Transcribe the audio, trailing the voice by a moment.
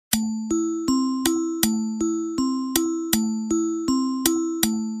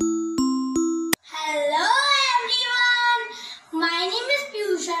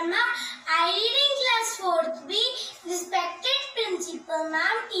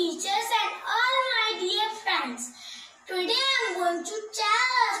teachers and all my dear friends. Today I am going to tell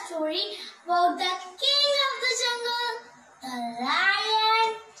a story about the king of the jungle, the lion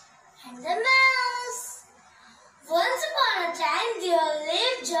and the mouse. Once upon a time there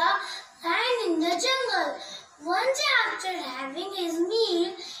lived a lion in the jungle. One day after having his meal,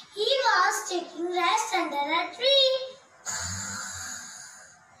 he was taking rest under a tree.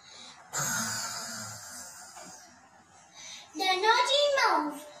 The naughty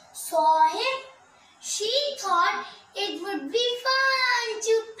mouse saw him. She thought it would be fun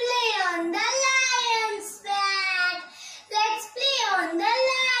to play on the lion's back. Let's play on the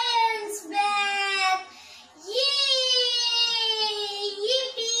lion's back. Yay!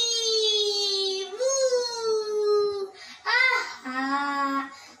 Yippee! Woo!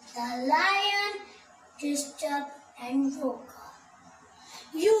 Aha! The lion just up and woke up.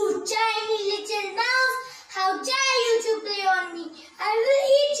 You tiny little mouse! How dare you to play on me? I will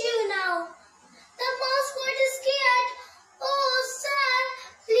eat you now. The mouse got scared. Oh, sir,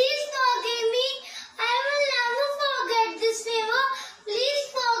 please forgive me. I will never forget this favor. Please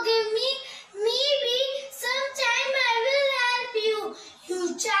forgive me. Maybe sometime I will help you. You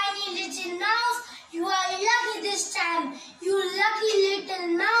tiny little mouse, you are lucky this time. You lucky little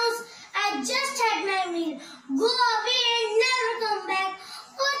mouse. I just had my meal. Go away and never come back.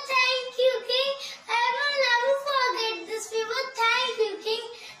 Oh, thank you, King. I will never forget this favor. Thank you, King.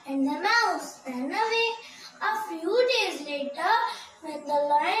 And the mouse ran away. A few days later, when the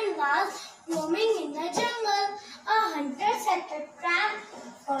lion was roaming in the jungle, a hunter set a trap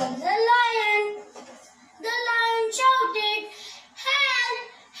for the lion. The lion shouted, "Help!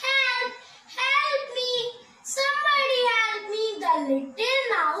 Help! Help me! Somebody help me!" The little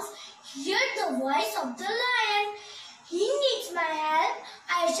mouse heard the voice of the lion. "He needs my help.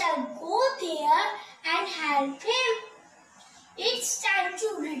 I shall go there and help him. It's time to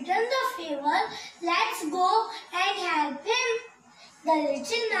return the favor. Let's go and help him." The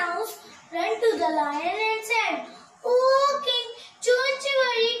little mouse ran to the lion and said, "Oh, King, don't you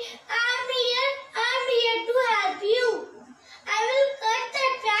worry. I'm here to help you. I will cut the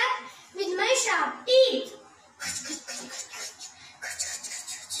trap with my sharp teeth."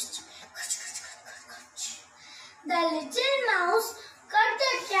 The little mouse cut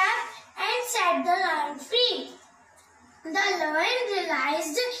the trap and set the lion free. The lion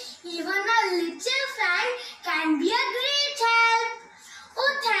realized even a little friend can be a great help.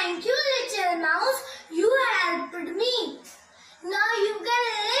 "Oh, thank you, little mouse. You helped me. Now you can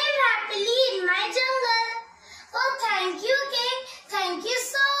live happily in my jungle." "Oh, thank you, King. Thank you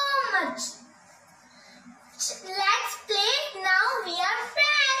so much. Let's play. Now we are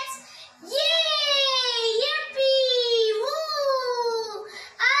friends. Yay! Yippee! Woo!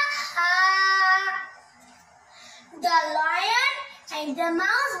 Aha! The lion and the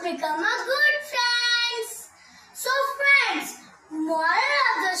mouse become a good friends. So friends, moral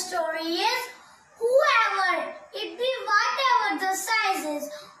of the story is, whoever it be, whatever the size is,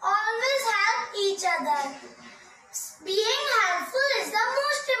 always help each other. Being helpful is the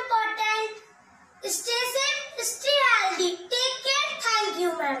most important. Stay safe, stay healthy. Take care. Thank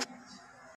you, ma'am.